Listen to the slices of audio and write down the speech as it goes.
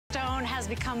Stone has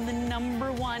become the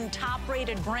 #1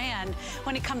 top-rated brand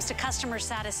when it comes to customer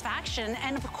satisfaction.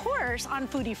 And of course, on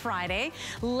Foodie Friday,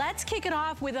 let's kick it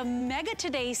off with a Mega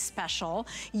Today special.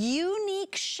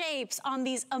 Unique shapes on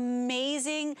these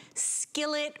amazing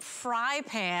Skillet fry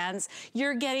pans.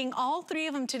 You're getting all 3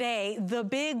 of them today. The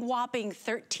big whopping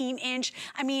 13-inch.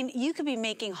 I mean, you could be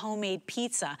making homemade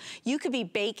pizza. You could be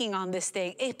baking on this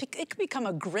thing. It could become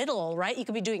a griddle, right? You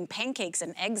could be doing pancakes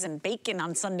and eggs and bacon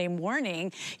on Sunday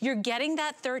morning. You're getting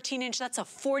that 13-inch, that's a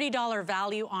 $40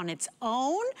 value on its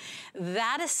own.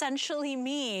 That essentially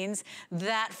means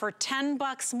that for 10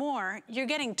 bucks more, you're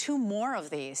getting 2 more of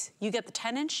these. You get the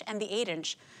 10-inch and the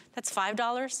 8-inch. That's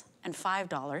 $5 and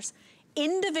 $5.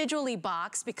 Individually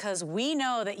boxed, because we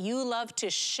know that you love to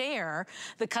share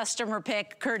the customer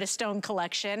pick Curtis Stone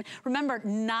collection. Remember,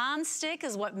 nonstick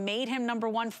is what made him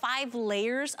 #1. 5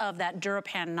 layers of that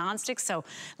DuraPan Nonstick, so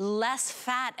less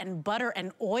fat and butter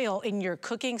and oil in your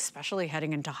cooking, especially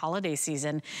heading into holiday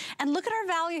season. And look at our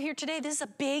value here today. This is a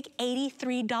big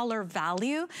 $83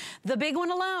 value. The big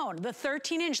one alone, the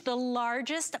 13-inch, the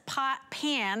largest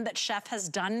pan that Chef has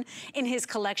done in his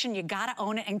collection. You gotta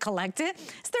own it and collect it.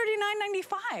 It's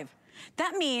 $39.95.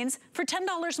 That means for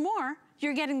 $10 more,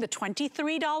 you're getting the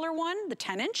 $23 one, the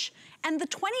 10-inch, and the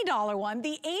 $20 one,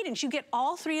 the 8-inch. You get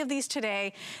all 3 of these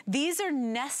today. These are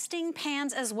nesting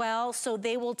pans as well, so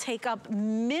they will take up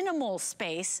minimal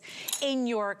space in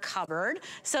your cupboard.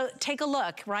 So take a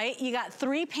look, right? You got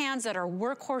 3 pans that are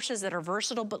workhorses, that are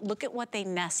versatile, but look at what they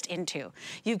nest into.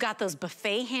 You've got those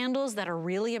buffet handles that are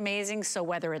really amazing, so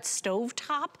whether it's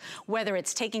stovetop, whether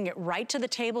it's taking it right to the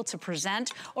table to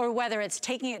present, or whether it's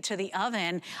taking it to the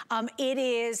oven, it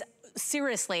is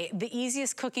seriously the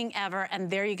easiest cooking ever. And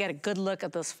there you get a good look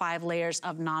at those 5 layers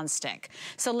of nonstick.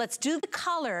 So let's do the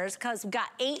colors, because we've got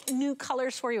 8 new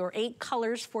colors for you, or 8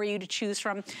 colors for you to choose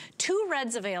from. 2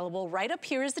 reds available. Right up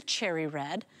here is the cherry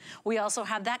red. We also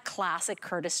have that classic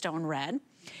Curtis Stone red.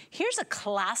 Here's a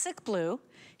classic blue.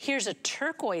 Here's a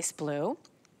turquoise blue.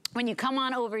 When you come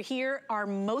on over here, our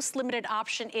most limited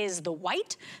option is the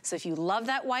white. So if you love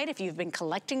that white, if you've been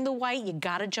collecting the white, you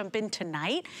gotta jump in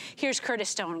tonight. Here's Curtis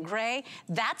Stone gray.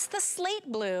 That's the slate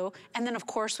blue. And then of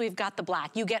course we've got the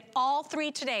black. You get all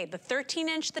 3 today, the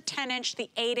 13-inch, the 10-inch, the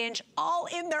 8-inch, all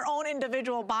in their own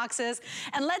individual boxes.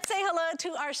 And let's say hello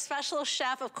to our special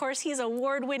chef. Of course, he's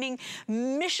award-winning,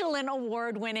 Michelin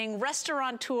award-winning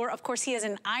restaurateur. Of course, he is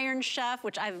an Iron Chef,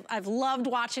 which I've loved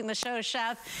watching the show,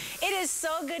 Chef. It is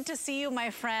so good to see you,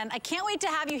 my friend. I can't wait to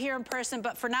have you here in person,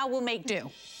 but for now, we'll make do.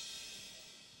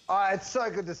 It's so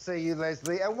good to see you,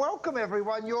 Leslie. And welcome,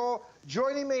 everyone. You're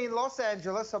joining me in Los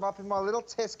Angeles. I'm up in my little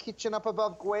test kitchen up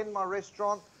above Gwen, my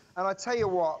restaurant. And I tell you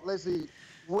what, Leslie,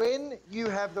 when you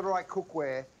have the right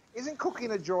cookware, isn't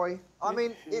cooking a joy? I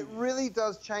mean, it really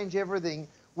does change everything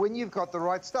when you've got the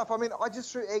right stuff. I mean, I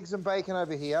just threw eggs and bacon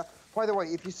over here. By the way,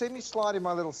 if you see me sliding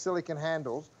my little silicone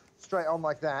handles straight on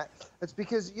like that, it's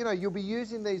because, you know, you'll be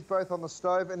using these both on the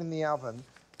stove and in the oven.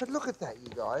 But look at that, you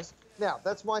guys. Now,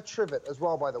 that's my trivet as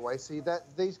well, by the way. See that?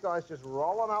 These guys just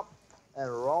roll on up and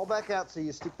roll back out, so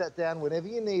you stick that down whenever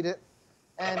you need it.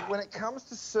 And when it comes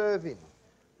to serving,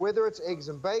 whether it's eggs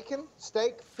and bacon,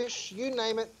 steak, fish, you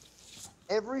name it,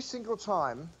 every single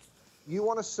time you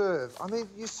want to serve, I mean,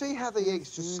 you see how the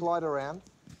eggs just slide around?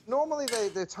 Normally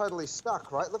they're totally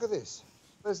stuck, right? Look at this.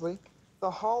 Leslie, the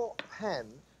whole pan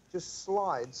just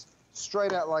slides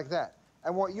straight out like that.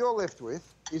 And what you're left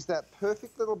with is that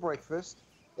perfect little breakfast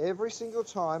every single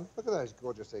time. Look at those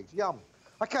gorgeous eggs. Yum.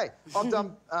 Okay, I've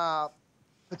done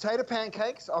potato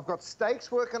pancakes. I've got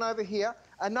steaks working over here.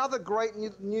 Another great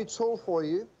new tool for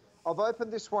you. I've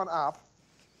opened this one up.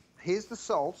 Here's the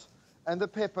salt and the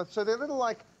pepper. So they're little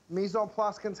like mise en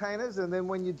place containers, and then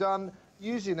when you're done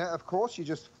using it, of course, you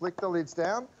just flick the lids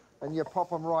down and you pop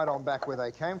them right on back where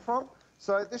they came from.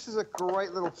 So this is a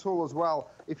great little tool as well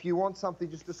if you want something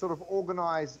just to sort of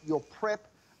organize your prep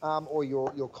or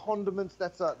your condiments.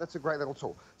 That's a great little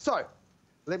tool. So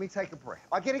let me take a breath.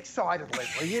 I get excited,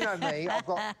 Leslie. You know me. I've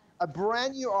got a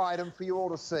brand new item for you all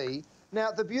to see.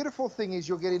 Now, the beautiful thing is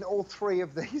you're getting all 3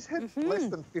 of these at less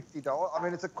than $50. I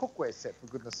mean, it's a cookware set, for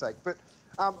goodness sake. But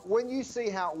when you see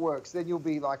how it works, then you'll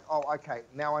be like, oh, okay,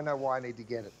 now I know why I need to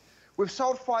get it. We've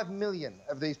sold 5 million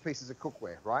of these pieces of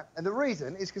cookware, right? And the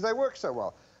reason is because they work so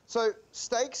well. So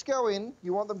steaks go in,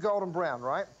 you want them golden brown,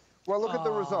 right? Well, look at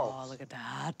the results. Oh, look at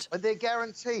that. And they're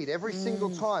guaranteed. Every single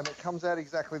time it comes out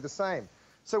exactly the same.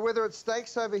 So whether it's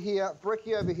steaks over here,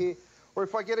 brekkie over here, or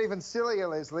if I get even sillier,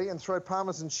 Leslie, and throw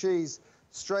Parmesan cheese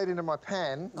straight into my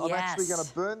pan, I'm actually going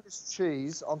to burn this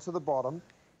cheese onto the bottom,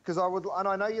 because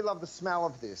I know you love the smell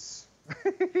of this.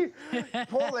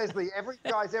 Poor Leslie, every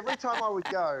time I would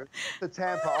go to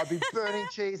Tampa, I'd be burning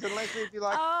cheese, and Leslie would be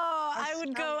like, oh, I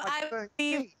would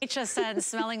leave HSN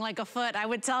smelling like a foot. I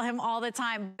would tell him all the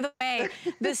time. By the way,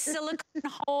 the silicone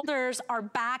holders are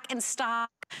back in stock.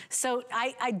 So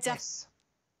I definitely, yes.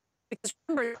 because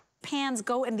remember, pans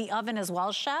go in the oven as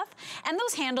well, Chef, and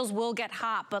those handles will get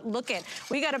hot. But look at,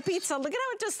 we got a pizza. Look at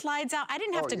how it just slides out. I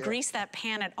didn't have to grease that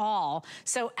pan at all.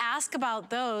 So ask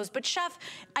about those. But Chef,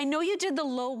 I know you did the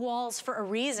low walls for a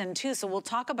reason too. So we'll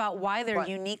talk about why they're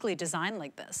uniquely designed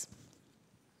like this.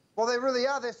 Well, they really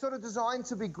are. They're sort of designed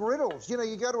to be griddles. You know,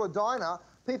 you go to a diner,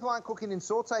 people aren't cooking in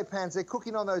saute pans. They're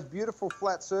cooking on those beautiful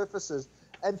flat surfaces,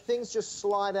 and things just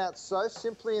slide out so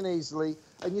simply and easily.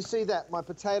 And you see that, my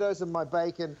potatoes and my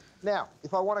bacon. Now,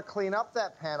 if I want to clean up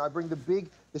that pan, I bring the big,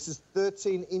 this is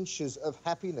 13 inches of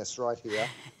happiness right here.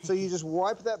 So you just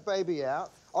wipe that baby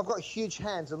out. I've got huge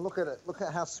hands, and look at it. Look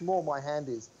at how small my hand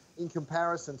is in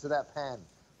comparison to that pan,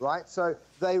 right? So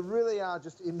they really are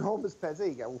just enormous pans. There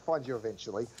you go, we'll find you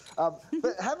eventually.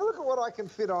 But have a look at what I can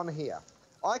fit on here.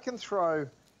 I can throw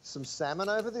some salmon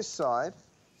over this side.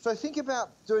 So think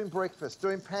about doing breakfast,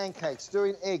 doing pancakes,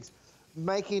 doing eggs,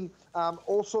 making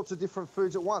all sorts of different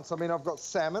foods at once. I mean, I've got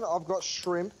salmon, I've got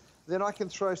shrimp, then I can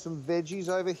throw some veggies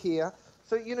over here.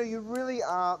 So, you know, you really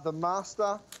are the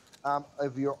master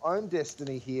of your own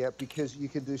destiny here, because you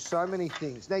can do so many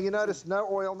things. Now, you notice no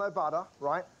oil, no butter,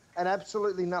 right? And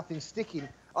absolutely nothing sticking.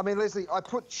 I mean, Leslie, I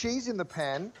put cheese in the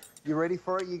pan. You ready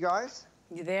for it, you guys?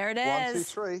 There it is. 1, 2,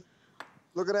 3.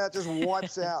 Look at how it just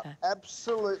wipes out.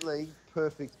 Absolutely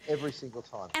perfect every single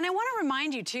time. And I want to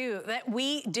remind you too that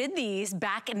we did these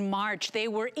back in March. They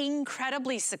were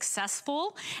incredibly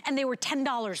successful, and they were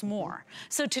 $10 more.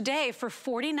 So today for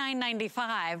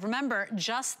 $49.95, remember,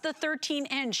 just the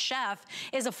 13-inch Chef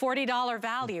is a $40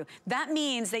 value. That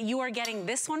means that you are getting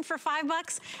this one for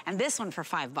 $5 and this one for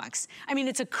 $5. I mean,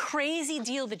 it's a crazy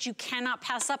deal that you cannot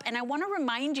pass up. And I want to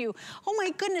remind you, oh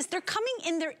my goodness, they're coming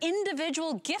in their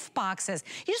individual gift boxes.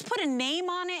 You just put a name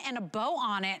on it and a bow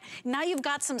on it. Now you've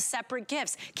got some separate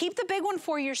gifts. Keep the big one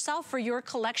for yourself, for your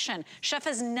collection. Chef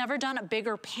has never done a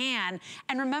bigger pan.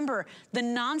 And remember, the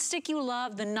nonstick you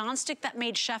love, the nonstick that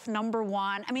made Chef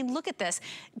 #1. I mean, look at this.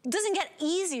 It doesn't get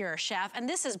easier, Chef. And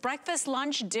this is breakfast,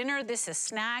 lunch, dinner. This is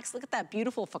snacks. Look at that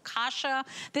beautiful focaccia.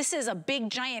 This is a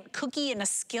big giant cookie in a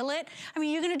skillet. I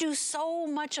mean, you're gonna do so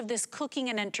much of this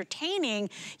cooking and entertaining.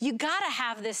 You gotta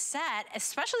have this set,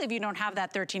 especially if you don't have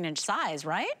that 13-inch size,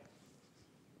 right?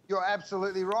 You're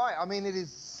absolutely right. I mean, it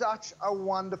is such a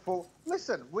wonderful...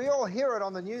 Listen, we all hear it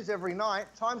on the news every night.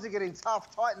 Times are getting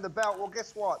tough, tighten the belt. Well,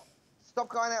 guess what? Stop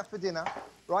going out for dinner,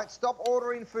 right? Stop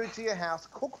ordering food to your house.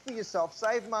 Cook for yourself,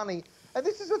 save money. And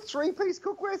this is a 3-piece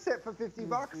cookware set for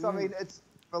 $50. I mean, it's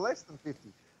for less than 50.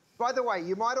 By the way,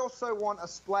 you might also want a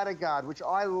splatter guard, which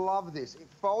I love this. It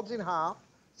folds in half,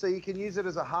 so you can use it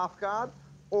as a half guard,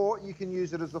 or you can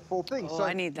use it as the full thing. Oh, so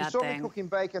I need that you saw me cooking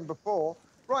bacon before.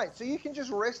 Right, so you can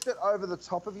just rest it over the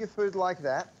top of your food like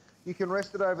that. You can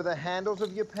rest it over the handles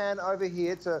of your pan over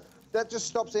here that just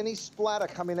stops any splatter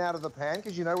coming out of the pan,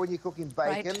 because you know when you're cooking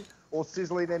bacon or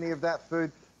sizzling any of that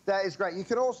food, that is great. You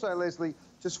can also, Leslie,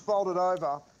 just fold it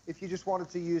over if you just wanted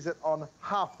to use it on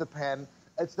half the pan.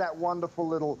 It's that wonderful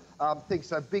little thing.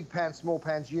 So big pans, small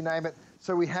pans, you name it.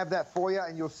 So we have that for you,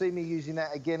 and you'll see me using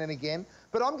that again and again.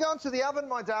 But I'm going to the oven,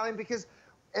 my darling, because...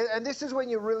 And this is when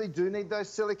you really do need those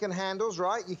silicone handles,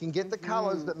 right? You can get the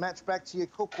colours that match back to your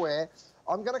cookware.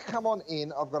 I'm going to come on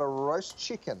in. I've got a roast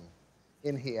chicken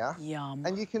in here. Yum.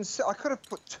 And you can see, I could have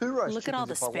put 2 roast chickens Look at all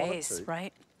the if I wanted space, to.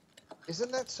 right?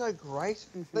 Isn't that so great?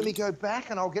 Let me go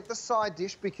back and I'll get the side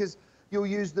dish, because you'll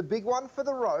use the big one for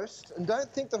the roast. And don't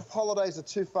think the holidays are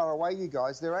too far away, you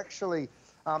guys. They're actually...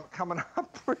 coming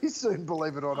up pretty soon,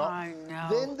 believe it or not. I know.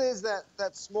 Then there's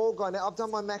that small guy. Now, I've done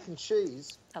my mac and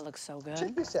cheese. That looks so good.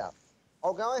 Check this out.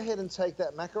 I'll go ahead and take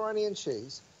that macaroni and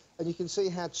cheese, and you can see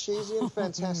how cheesy and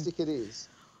fantastic it is.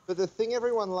 But the thing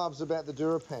everyone loves about the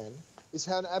DuraPan is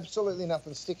how absolutely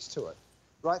nothing sticks to it,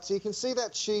 right? So you can see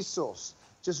that cheese sauce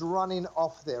just running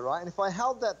off there, right? And if I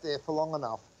held that there for long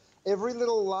enough, every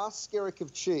little last skerrick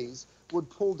of cheese would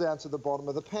pull down to the bottom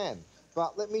of the pan.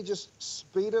 But let me just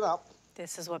speed it up.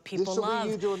 This is what people love. This will be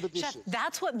you doing the dishes. Chef,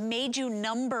 that's what made you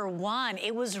 #1.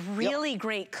 It was really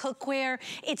great cookware.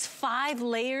 It's 5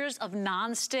 layers of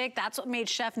nonstick. That's what made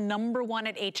Chef #1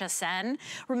 at HSN.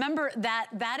 Remember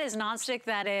that is nonstick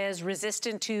that is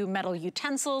resistant to metal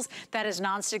utensils. That is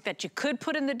nonstick that you could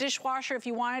put in the dishwasher if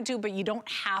you wanted to, but you don't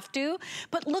have to.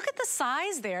 But look at the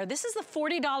size there. This is the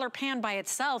 $40 pan by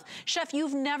itself. Chef,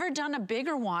 you've never done a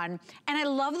bigger one. And I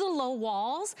love the low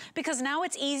walls, because now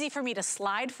it's easy for me to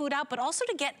slide food out, but also also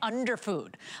to get under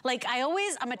food. Like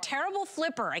I'm a terrible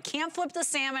flipper. I can't flip the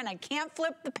salmon, I can't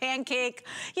flip the pancake.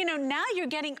 You know, now you're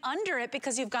getting under it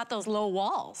because you've got those low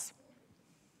walls.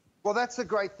 Well, that's a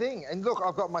great thing. And look,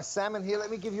 I've got my salmon here.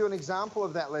 Let me give you an example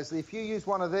of that, Leslie. If you use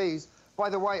one of these, by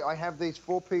the way, I have these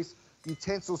 4-piece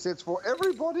utensil sets for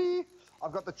everybody.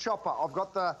 I've got the chopper, I've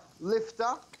got the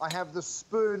lifter, I have the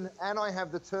spoon, and I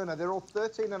have the turner. They're all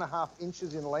 13.5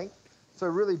 inches in length, so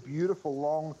really beautiful,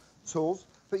 long tools.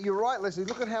 But you're right, Leslie,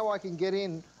 look at how I can get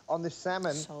in on this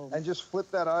salmon and just flip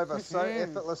that over so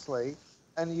effortlessly,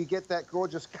 and you get that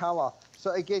gorgeous colour.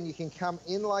 So again, you can come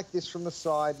in like this from the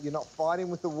side. You're not fighting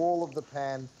with the wall of the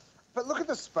pan. But look at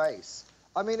the space.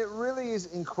 I mean, it really is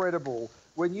incredible.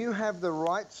 When you have the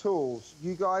right tools,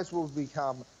 you guys will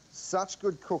become such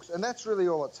good cooks. And that's really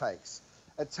all it takes.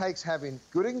 It takes having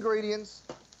good ingredients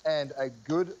and a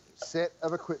good set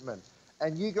of equipment.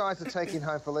 And you guys are taking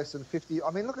home for less than 50.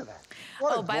 I mean, look at that.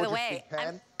 What oh, by the way,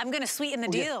 I'm going to sweeten the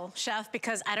deal, Chef,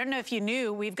 because I don't know if you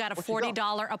knew, we've got a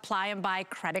 $40 apply and buy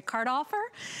credit card offer.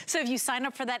 So if you sign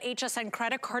up for that HSN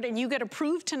credit card and you get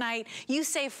approved tonight, you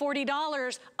save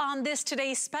 $40 on this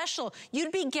today's special.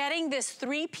 You'd be getting this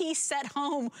 3-piece set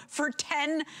home for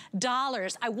 $10.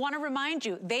 I want to remind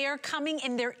you, they are coming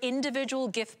in their individual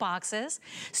gift boxes.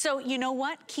 So you know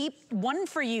what? Keep one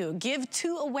for you. Give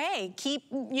 2 away. Keep,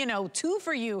 you know, 2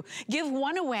 for you. Give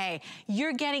 1 away.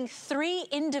 You're getting 3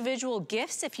 individual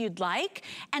gifts if you'd like,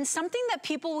 and something that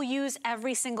people will use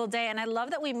every single day. And I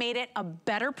love that we made it a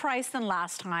better price than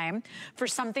last time for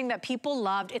something that people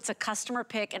loved. It's a customer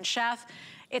pick. And Chef,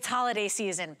 it's holiday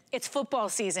season, it's football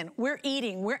season, we're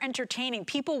eating, we're entertaining,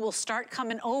 people will start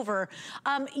coming over.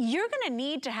 You're gonna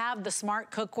need to have the smart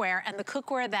cookware and the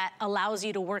cookware that allows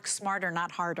you to work smarter,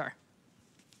 not harder.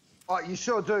 Oh, you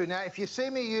sure do. Now, if you see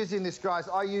me using this, guys,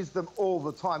 I use them all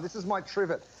the time. This is my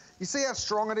trivet. You see how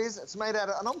strong it is? It's made out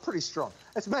of, and I'm pretty strong.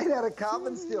 It's made out of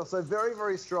carbon steel, so very,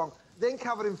 very strong. Then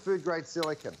covered in food-grade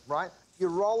silicone, right? You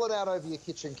roll it out over your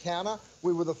kitchen counter.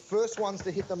 We were the first ones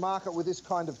to hit the market with this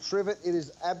kind of trivet. It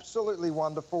is absolutely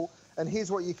wonderful. And here's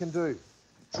what you can do.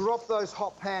 Drop those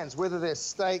hot pans, whether they're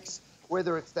steaks,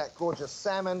 whether it's that gorgeous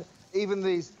salmon, even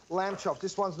these lamb chops.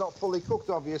 This one's not fully cooked,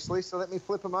 obviously, so let me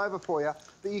flip them over for you.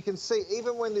 But you can see,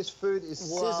 even when this food is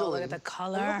sizzling, look at the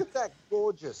color. Look at that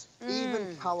gorgeous,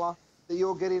 even colour that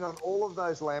you're getting on all of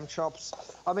those lamb chops.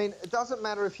 I mean, it doesn't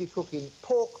matter if you're cooking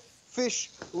pork, fish,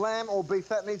 lamb, or beef.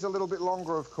 That needs a little bit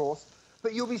longer, of course.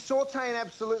 But you'll be sautéing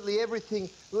absolutely everything.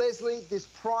 Leslie, this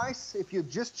price, if you're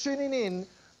just tuning in,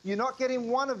 you're not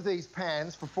getting one of these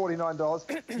pans for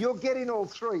 $49. You're getting all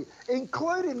 3,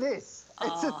 including this.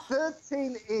 It's a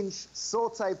 13-inch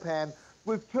sauté pan.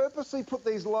 We've purposely put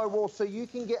these low walls so you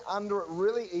can get under it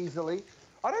really easily.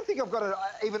 I don't think I've got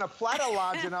even a platter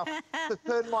large enough to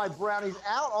turn my brownies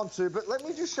out onto, but let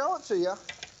me just show it to you.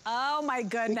 Oh, my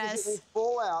goodness. Because it will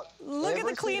fall out. Look at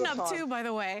the cleanup, too, by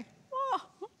the way. Oh.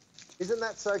 Isn't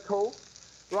that so cool?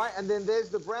 Right, and then there's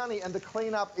the brownie, and the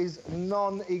cleanup is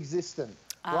non-existent.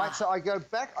 Right, so I go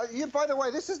back. By the way,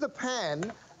 this is the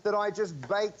pan that I just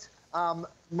baked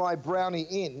my brownie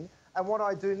in. And what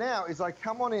I do now is I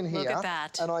come on in here. Look at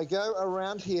that. And I go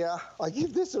around here. I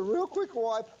give this a real quick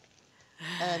wipe.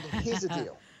 And here's the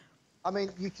deal. I mean,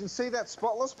 you can see that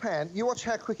spotless pan. You watch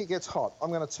how quick it gets hot.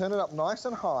 I'm going to turn it up nice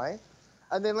and high.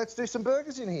 And then let's do some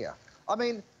burgers in here. I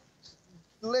mean,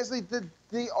 Leslie,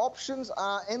 the options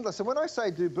are endless. And when I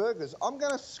say do burgers, I'm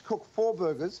going to cook 4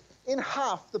 burgers in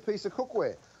half the piece of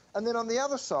cookware. And then on the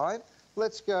other side,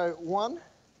 let's go 1,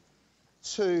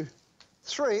 2,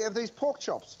 3 of these pork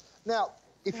chops. Now,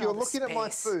 if you're looking at my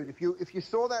food, if you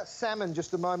saw that salmon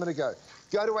just a moment ago,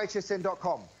 go to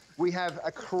hsn.com. We have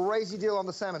a crazy deal on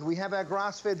the salmon. We have our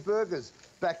grass-fed burgers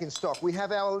back in stock. We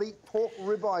have our elite pork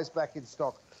ribeyes back in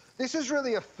stock. This is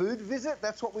really a food visit.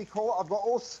 That's what we call it. I've got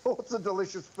all sorts of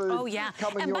delicious food coming your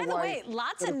way. And by the way,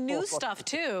 lots of new stuff,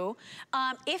 too.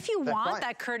 If you want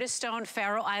that Curtis Stone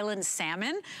Faroe Island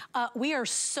salmon, we are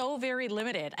so very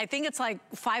limited. I think it's like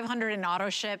 500 in auto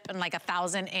ship and like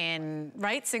 1,000 in,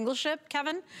 right, single ship,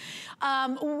 Kevin?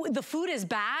 The food is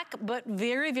back, but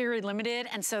very, very limited.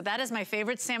 And so that is my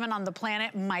favorite salmon on the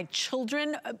planet. My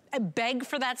children beg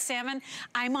for that salmon.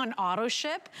 I'm on auto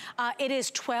ship. It is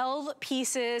 12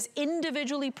 pieces,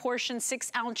 individually portioned,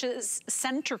 6 ounces,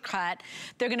 center cut.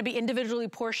 They're gonna be individually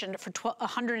portioned for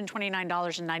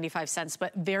 $129.95,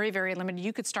 but very, very limited.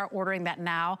 You could start ordering that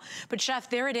now. But Chef,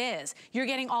 there it is. You're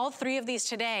getting all 3 of these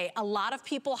today. A lot of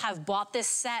people have bought this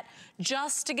set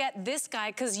just to get this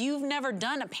guy because you've never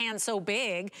done a pan so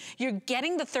big. You're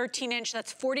getting the 13-inch,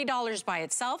 that's $40 by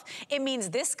itself. It means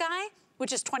this guy,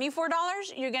 which is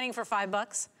 $24, you're getting for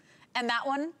 $5. And that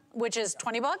one which is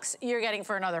 20 bucks, you're getting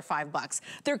for another $5.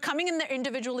 They're coming in their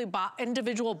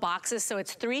individual boxes, so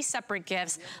it's 3 separate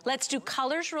gifts. Let's do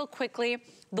colors real quickly.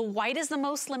 The white is the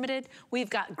most limited. We've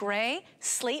got gray,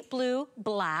 slate blue,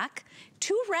 black,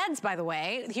 2 reds, by the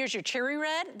way. Here's your cherry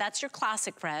red, that's your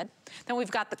classic red. Then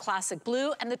we've got the classic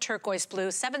blue and the turquoise blue.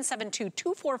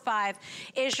 772-245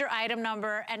 is your item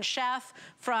number. And chef,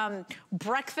 from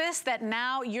breakfast that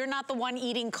now you're not the one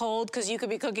eating cold because you could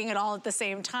be cooking it all at the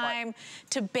same time, right,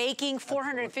 to baking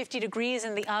 450 degrees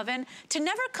in the oven, to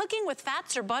never cooking with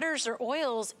fats or butters or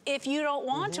oils if you don't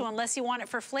want to, unless you want it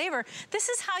for flavor. This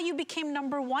is how you became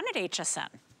 #1 at HSN.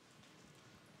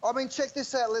 I mean, check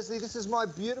this out, Leslie. This is my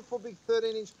beautiful big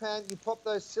 13-inch pan. You pop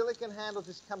those silicone handles,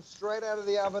 just come straight out of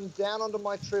the oven, down onto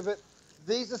my trivet.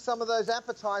 These are some of those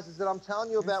appetizers that I'm telling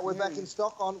you about. We're back in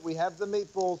stock on. We have the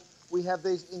meatballs. We have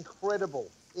these incredible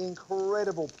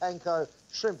panko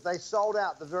shrimp. They sold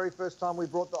out the very first time we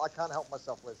brought them. I can't help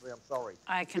myself, Leslie. I'm sorry.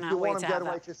 I cannot wait to have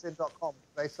that. If you want them, go to hsn.com.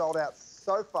 They sold out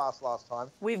so fast last time.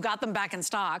 We've got them back in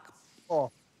stock.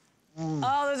 Oh,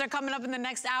 those are coming up in the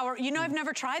next hour. You know, I've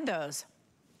never tried those.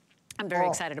 I'm very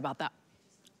excited about that.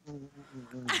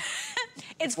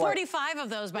 It's 45 of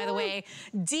those, by the way,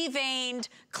 deveined,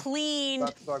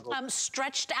 cleaned,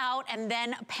 stretched out, and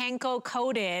then panko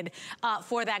coated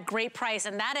for that great price.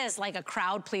 And that is like a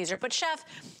crowd pleaser. But chef,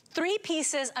 3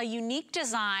 pieces, a unique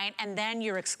design, and then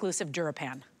your exclusive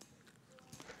DuraPan.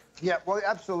 Yeah, well,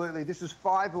 absolutely. This is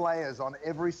 5 layers on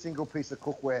every single piece of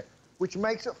cookware, which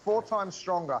makes it 4 times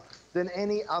stronger than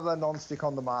any other non-stick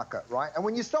on the market, right? And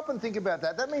when you stop and think about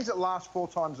that, that means it lasts 4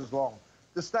 times as long.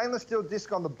 The stainless steel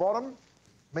disc on the bottom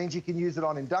means you can use it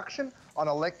on induction, on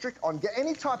electric, on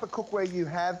any type of cookware you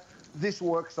have, this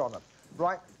works on it,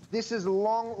 right? This is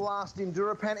long-lasting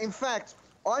DuraPan. In fact,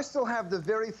 I still have the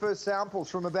very first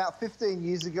samples from about 15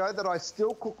 years ago that I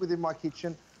still cook with in my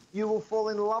kitchen. You will fall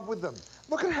in love with them.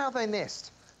 Look at how they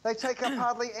nest. They take up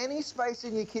hardly any space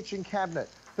in your kitchen cabinet.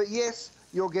 But yes,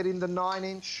 you're getting the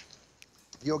 9-inch,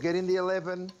 you're getting the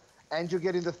 11, and you're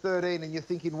getting the 13, and you're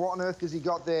thinking, what on earth has he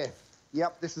got there?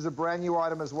 Yep, this is a brand new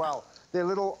item as well. They're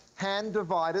little hand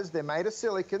dividers. They're made of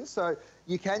silicone, so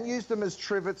you can use them as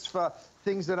trivets for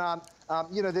things that aren't,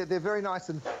 you know, they're very nice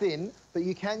and thin, but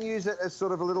you can use it as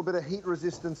sort of a little bit of heat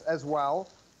resistance as well.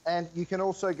 And you can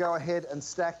also go ahead and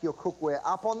stack your cookware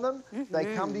up on them.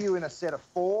 They come to you in a set of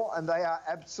 4, and they are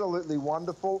absolutely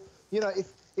wonderful. You know,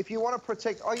 if you want to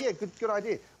protect, oh yeah, good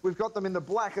idea. We've got them in the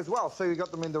black as well. So you've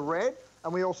got them in the red,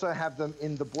 and we also have them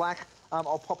in the black.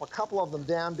 I'll pop a couple of them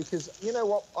down because, you know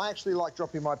what, I actually like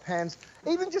dropping my pans,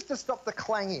 even just to stop the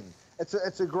clanging.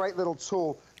 It's a great little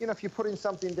tool. You know, if you're putting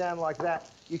something down like that,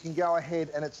 you can go ahead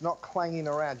and it's not clanging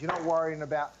around. You're not worrying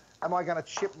about, am I going to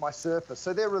chip my surface?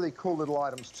 So they're really cool little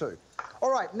items too.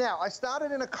 All right, now, I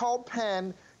started in a cold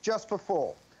pan just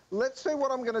before. Let's see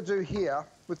what I'm going to do here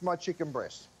with my chicken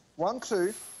breast. 1,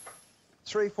 2,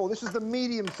 3, 4. This is the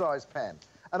medium-sized pan,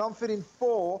 and I'm fitting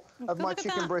 4 of my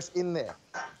chicken breasts in there.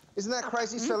 Isn't that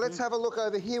crazy? So let's have a look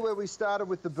over here where we started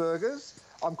with the burgers.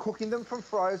 I'm cooking them from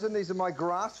frozen. These are my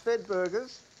grass-fed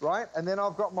burgers, right? And then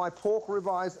I've got my pork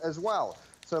ribeyes as well.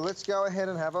 So let's go ahead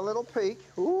and have a little peek.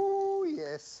 Ooh,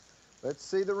 yes. Let's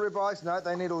see the ribeyes. No,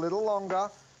 they need a little longer.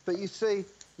 But you see,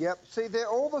 yep, see, they're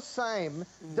all the same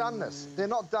doneness. They're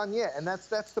not done yet, and that's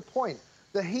the point.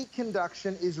 The heat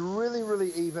conduction is really,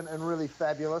 really even and really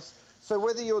fabulous. So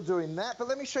whether you're doing that, but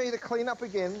let me show you the cleanup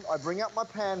again. I bring up my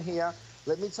pan here.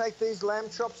 Let me take these lamb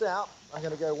chops out. I'm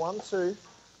going to go 1, 2,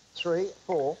 3,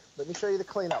 4. Let me show you the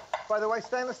cleanup. By the way,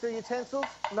 stainless steel utensils,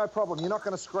 no problem. You're not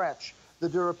going to scratch the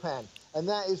DuraPan. And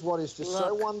that is what is just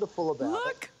so wonderful about it.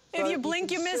 Look, if you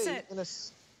blink, you miss it.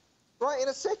 Right, in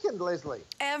a second, Leslie.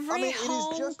 Every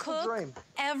home cook,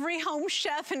 every home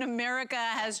chef in America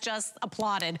has just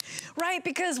applauded, right?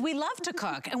 Because we love to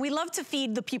cook, and we love to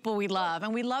feed the people we love,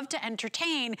 and we love to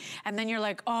entertain, and then you're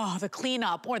like, oh, the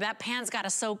cleanup, or that pan's got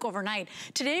to soak overnight.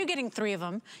 Today you're getting 3 of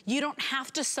them. You don't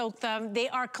have to soak them. They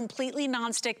are completely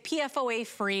nonstick,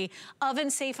 PFOA-free,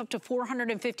 oven-safe up to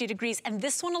 450 degrees, and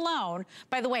this one alone,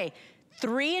 by the way,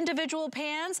 3 individual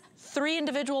pans, 3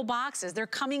 individual boxes. They're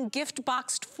coming gift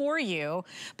boxed for you.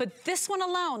 But this one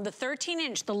alone, the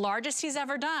 13-inch, the largest he's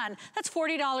ever done, that's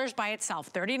 $40 by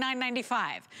itself,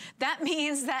 $39.95. That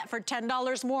means that for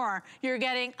 $10 more, you're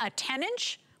getting a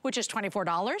 10-inch, which is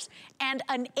 $24, and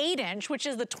an 8-inch, which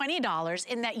is the $20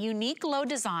 in that unique low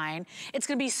design. It's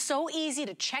gonna be so easy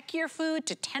to check your food,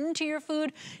 to tend to your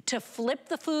food, to flip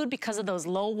the food because of those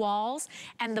low walls.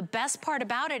 And the best part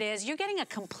about it is you're getting a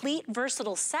complete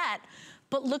versatile set,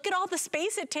 but look at all the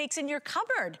space it takes in your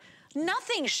cupboard.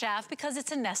 Nothing, chef, because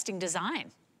it's a nesting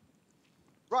design.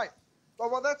 Right.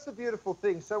 Well, that's the beautiful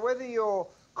thing. So whether you're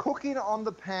cooking on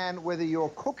the pan, whether you're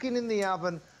cooking in the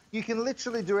oven, you can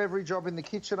literally do every job in the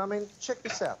kitchen. I mean, check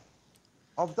this out.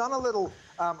 I've done a little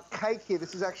cake here.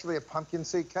 This is actually a pumpkin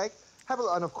seed cake. Have a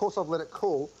look, and of course I've let it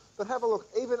cool, but have a look,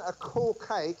 even a cool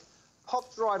cake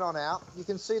pops right on out. You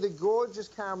can see the gorgeous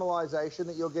caramelization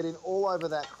that you're getting all over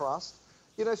that crust.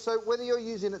 You know, so whether you're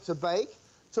using it to bake,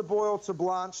 to boil, to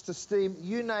blanch, to steam,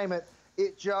 you name it,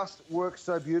 it just works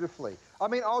so beautifully. I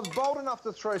mean, I was bold enough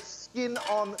to throw skin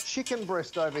on chicken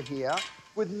breast over here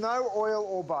with no oil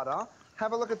or butter.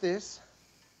 Have a look at this.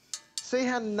 See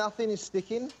how nothing is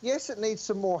sticking? Yes, it needs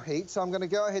some more heat, so I'm going to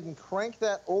go ahead and crank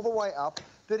that all the way up.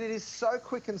 But it is so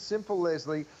quick and simple,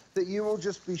 Leslie, that you will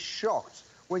just be shocked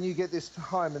when you get this to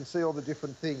home and see all the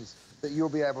different things that you'll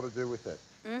be able to do with it.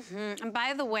 And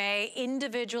by the way,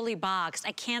 individually boxed,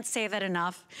 I can't say that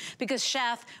enough, because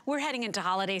Chef, we're heading into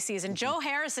holiday season. Joe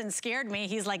Harrison scared me.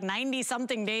 He's like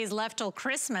 90-something days left till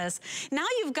Christmas. Now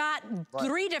you've got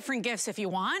 3 different gifts if you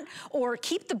want, or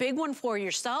keep the big one for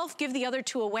yourself, give the other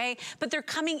 2 away, but they're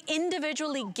coming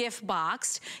individually gift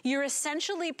boxed. You're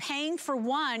essentially paying for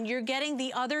one, you're getting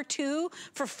the other 2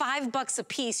 for $5 a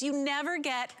piece. You never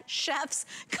get Chef's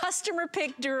customer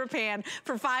pick DuraPan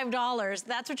for $5.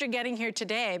 That's what you're getting here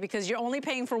today, because you're only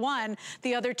paying for one,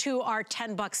 the other 2 are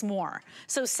 $10 more.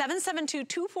 So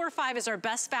 772-245 is our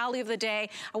best value of the day.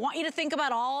 I want you to think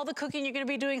about all the cooking you're gonna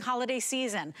be doing holiday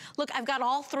season. Look, I've got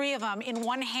all 3 of them in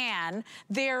one hand.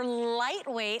 They're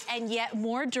lightweight and yet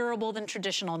more durable than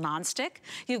traditional nonstick.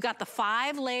 You've got the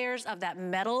 5 layers of that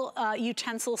metal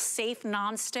utensil safe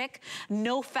nonstick.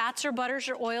 No fats or butters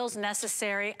or oils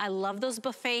necessary. I love those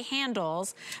buffet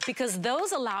handles because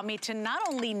those allow me to not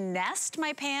only nest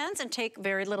my pans and take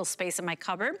very little space in my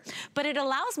cupboard, but it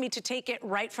allows me to take it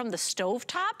right from the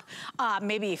stovetop,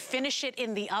 maybe finish it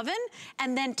in the oven,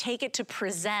 and then take it to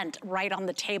present right on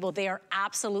the table. They are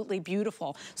absolutely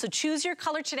beautiful. So choose your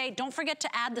color today. Don't forget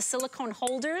to add the silicone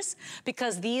holders,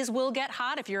 because these will get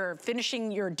hot if you're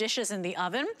finishing your dishes in the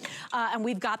oven. And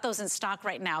we've got those in stock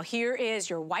right now. Here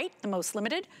is your white, the most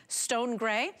limited, stone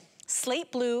gray,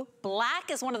 slate blue,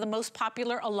 black is one of the most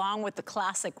popular along with the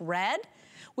classic red.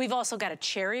 We've also got a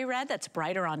cherry red that's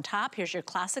brighter on top. Here's your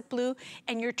classic blue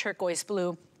and your turquoise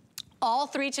blue. All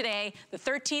 3 today, the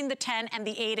 13, the 10, and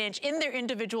the 8-inch in their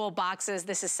individual boxes.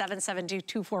 This is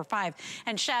 772-245.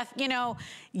 And Chef, you know,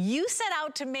 you set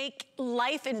out to make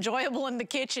life enjoyable in the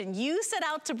kitchen. You set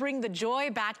out to bring the joy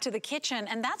back to the kitchen,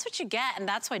 and that's what you get. And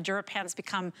that's why DuraPan's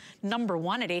become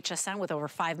 #1 at HSN with over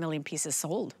 5 million pieces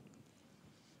sold.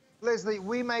 Leslie,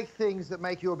 we make things that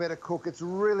make you a better cook. It's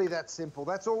really that simple.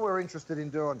 That's all we're interested in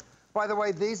doing. By the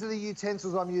way, these are the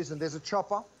utensils I'm using. There's a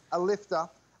chopper, a lifter,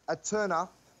 a turner,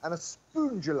 and a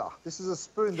spoondula. This is a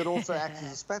spoon that also acts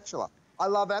as a spatula. I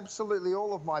love absolutely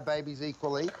all of my babies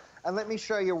equally. And let me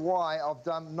show you why I've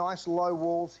done nice low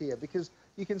walls here, because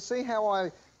you can see how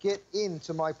I get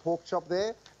into my pork chop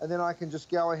there, and then I can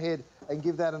just go ahead and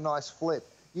give that a nice flip.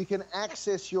 You can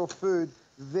access your food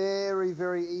very,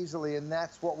 very easily, and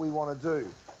that's what we want to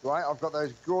do, right? I've got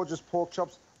those gorgeous pork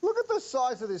chops. Look at the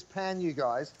size of this pan, you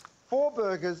guys. 4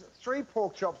 burgers, 3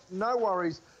 pork chops, no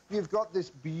worries. You've got this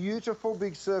beautiful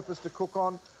big surface to cook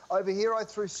on. Over here, I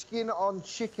threw skin on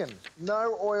chicken,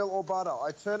 no oil or butter.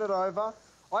 I turn it over.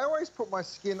 I always put my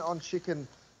skin on chicken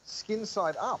skin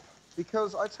side up,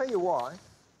 because I tell you why,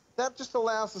 that just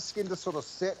allows the skin to sort of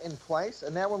set in place,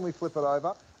 and now when we flip it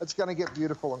over, it's going to get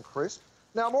beautiful and crisp.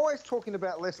 Now, I'm always talking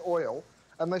about less oil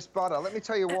and less butter. Let me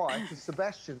tell you why, because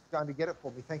Sebastian's going to get it for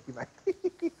me. Thank you, mate.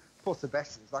 Poor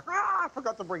Sebastian's like, I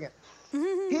forgot to bring it.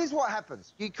 Here's what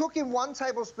happens. You cook in 1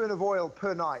 tablespoon of oil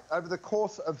per night over the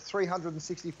course of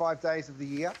 365 days of the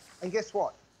year. And guess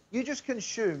what? You just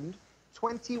consumed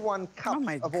 21 cups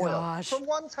of oil from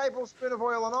 1 tablespoon of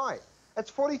oil a night.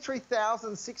 That's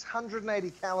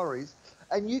 43,680 calories.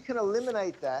 And you can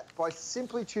eliminate that by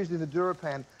simply choosing the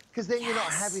DuraPan, because then you're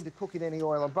not having to cook in any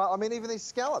oil or butter. I mean, even these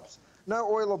scallops, no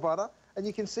oil or butter. And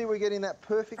you can see we're getting that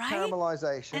perfect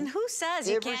caramelization. And who says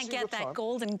you can't get that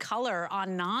golden color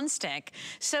on nonstick?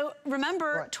 So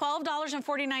remember,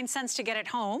 $12.49 to get it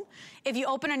home. If you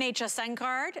open an HSN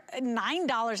card,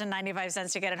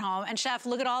 $9.95 to get it home. And Chef,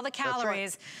 look at all the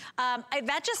calories.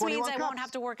 That just means I won't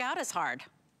have to work out as hard.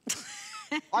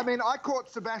 I mean, I caught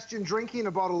Sebastian drinking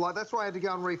a bottle like, that's why I had to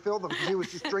go and refill them, because he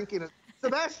was just drinking it.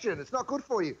 Sebastian, it's not good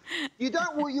for you. You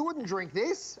wouldn't drink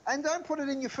this, and don't put it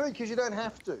in your food, because you don't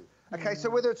have to. Okay, so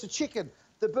whether it's a chicken,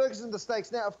 the burgers and the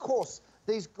steaks, now, of course,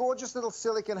 these gorgeous little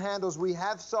silicone handles, we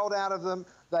have sold out of them.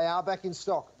 They are back in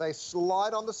stock. They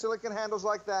slide on the silicone handles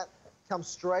like that, come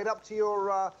straight up to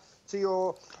your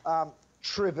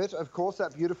trivet, of course.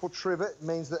 That beautiful trivet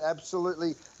means that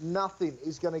absolutely nothing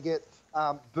is going to get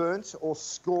burnt or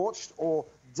scorched or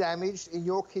damaged in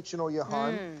your kitchen or your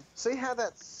home. See how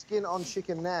that skin on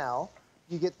chicken now,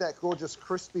 you get that gorgeous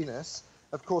crispiness.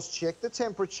 Of course, check the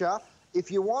temperature.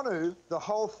 If you want to, the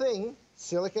whole thing,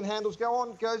 silicone handles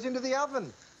goes into the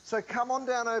oven. So come on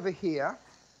down over here.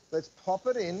 Let's pop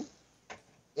it in.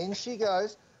 In she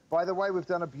goes. By the way, we've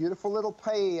done a beautiful little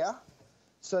paella.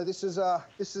 So this is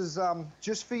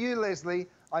just for you, Leslie.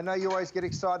 I know you always get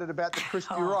excited about the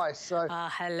crispy rice. So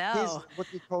hello. here's, what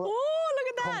do you call it? Oh,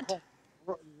 look at that.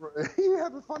 You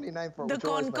have a funny name for it. The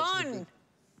con-con.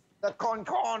 The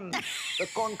con-con. The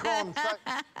con-con.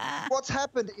 So what's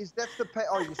happened is that's the...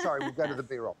 Oh, sorry, we'll go to the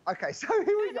B-roll. Okay, so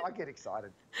here we go. I get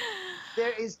excited.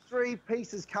 There is 3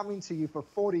 pieces coming to you for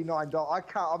 $49.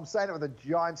 I'm saying it with a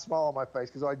giant smile on my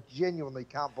face because I genuinely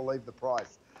can't believe the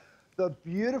price. The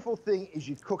beautiful thing is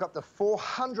you cook up to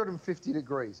 450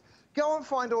 degrees. Go and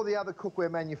find all the other cookware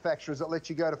manufacturers that let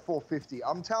you go to 450.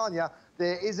 I'm telling you,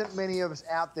 there isn't many of us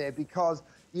out there because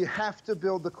you have to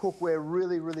build the cookware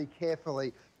really, really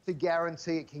carefully to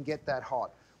guarantee it can get that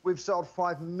hot. We've sold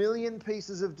 5 million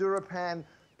pieces of DuraPan.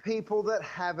 People that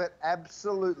have it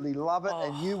absolutely love it,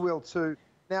 and you will too.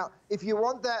 Now, if you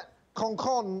want that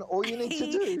con-con, all you need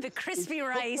to do the crispy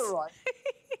rice.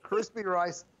 Crispy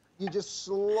rice. You just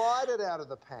slide it out of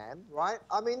the pan, right?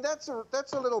 I mean, that's a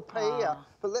little paella,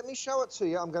 but let me show it to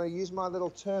you. I'm going to use my little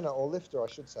turner, or lifter, I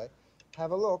should say. Have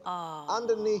a look.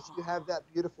 Underneath, you have that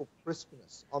beautiful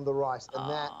crispness on the rice, and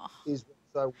that is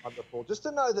so wonderful. Just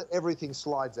to know that everything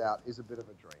slides out is a bit of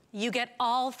a dream. You get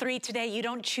all 3 today. You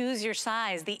don't choose your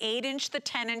size. The 8-inch, the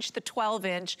 10-inch, the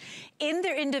 12-inch in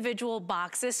their individual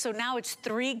boxes. So now it's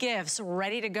 3 gifts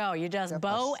ready to go. You just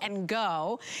bow and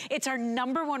go. It's our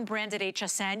 #1 brand at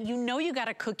HSN. You know you got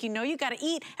to cook. You know you got to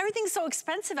eat. Everything's so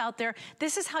expensive out there.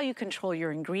 This is how you control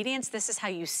your ingredients. This is how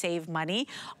you save money.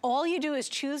 All you do is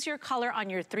choose your color on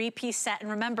your 3-piece set. And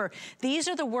remember, these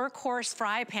are the workhorse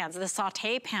fry pans, the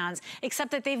saute pans, except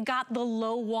that they've got the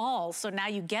low walls. So now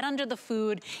you get under the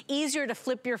food, easier to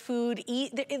flip your food.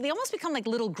 They almost become like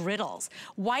little griddles.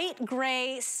 White,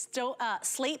 gray,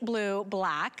 slate blue,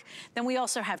 black. Then we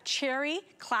also have cherry,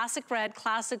 classic red,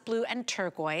 classic blue, and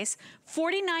turquoise.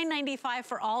 $49.95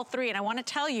 for all 3. And I want to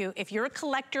tell you, if you're a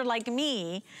collector like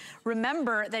me,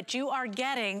 remember that you are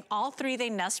getting all 3. They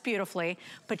nest beautifully,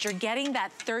 but you're getting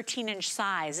that 13-inch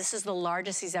size. This is the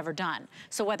largest he's ever done.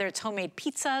 So whether it's homemade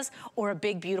pizzas or a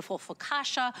big, beautiful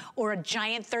focaccia or a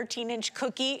giant 13-inch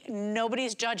cookie,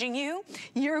 nobody's judging you.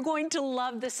 You're going to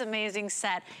love this amazing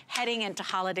set heading into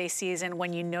holiday season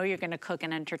when you know you're going to cook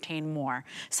and entertain more.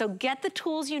 So get the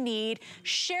tools you need.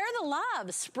 Share the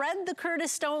love. Spread the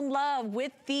Curtis Stone love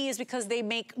with these because they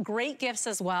make great gifts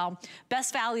as well.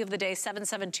 Best value of the day,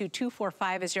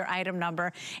 772-245 is your item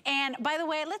number. And by the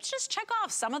way, let's just check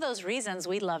off some of those reasons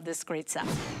we love this great set.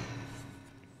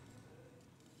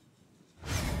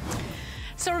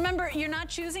 So remember, you're not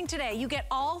choosing today. You get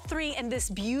all 3 in this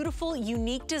beautiful,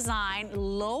 unique design,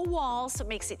 low walls, so it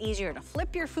makes it easier to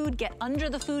flip your food, get under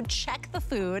the food, check the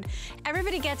food.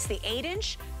 Everybody gets the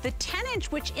 8-inch, the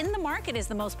 10-inch, which in the market is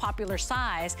the most popular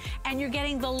size, and you're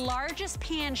getting the largest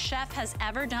pan Chef has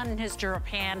ever done in his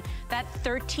DuraPan, that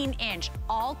 13-inch,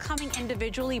 all coming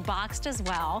individually boxed as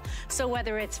well. So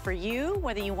whether it's for you,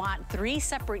 whether you want 3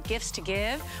 separate gifts to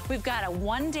give, we've got a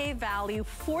 1-day value.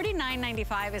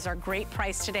 $49.95 is our great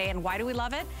price today. And why do we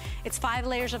love it? It's 5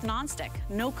 layers of nonstick.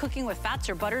 No cooking with fats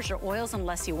or butters or oils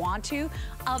unless you want to.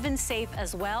 Oven safe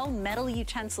as well. Metal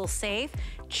utensil safe.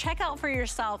 Check out for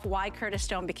yourself why Curtis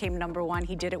Stone became #1.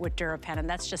 He did it with DuraPan, and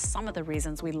that's just some of the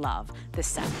reasons we love this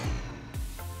set.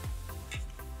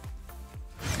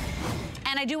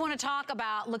 And I do want to talk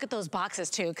about, look at those boxes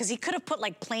too, because he could have put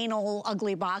like plain old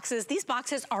ugly boxes. These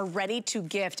boxes are ready to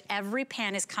gift. Every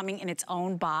pan is coming in its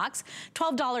own box.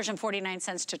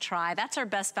 $12.49 to try. That's our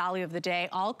best value of the day.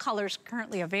 All colors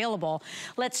currently available.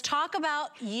 Let's talk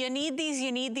about, you need these,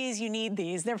 you need these, you need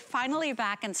these. They're finally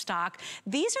back in stock.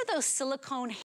 These are those silicone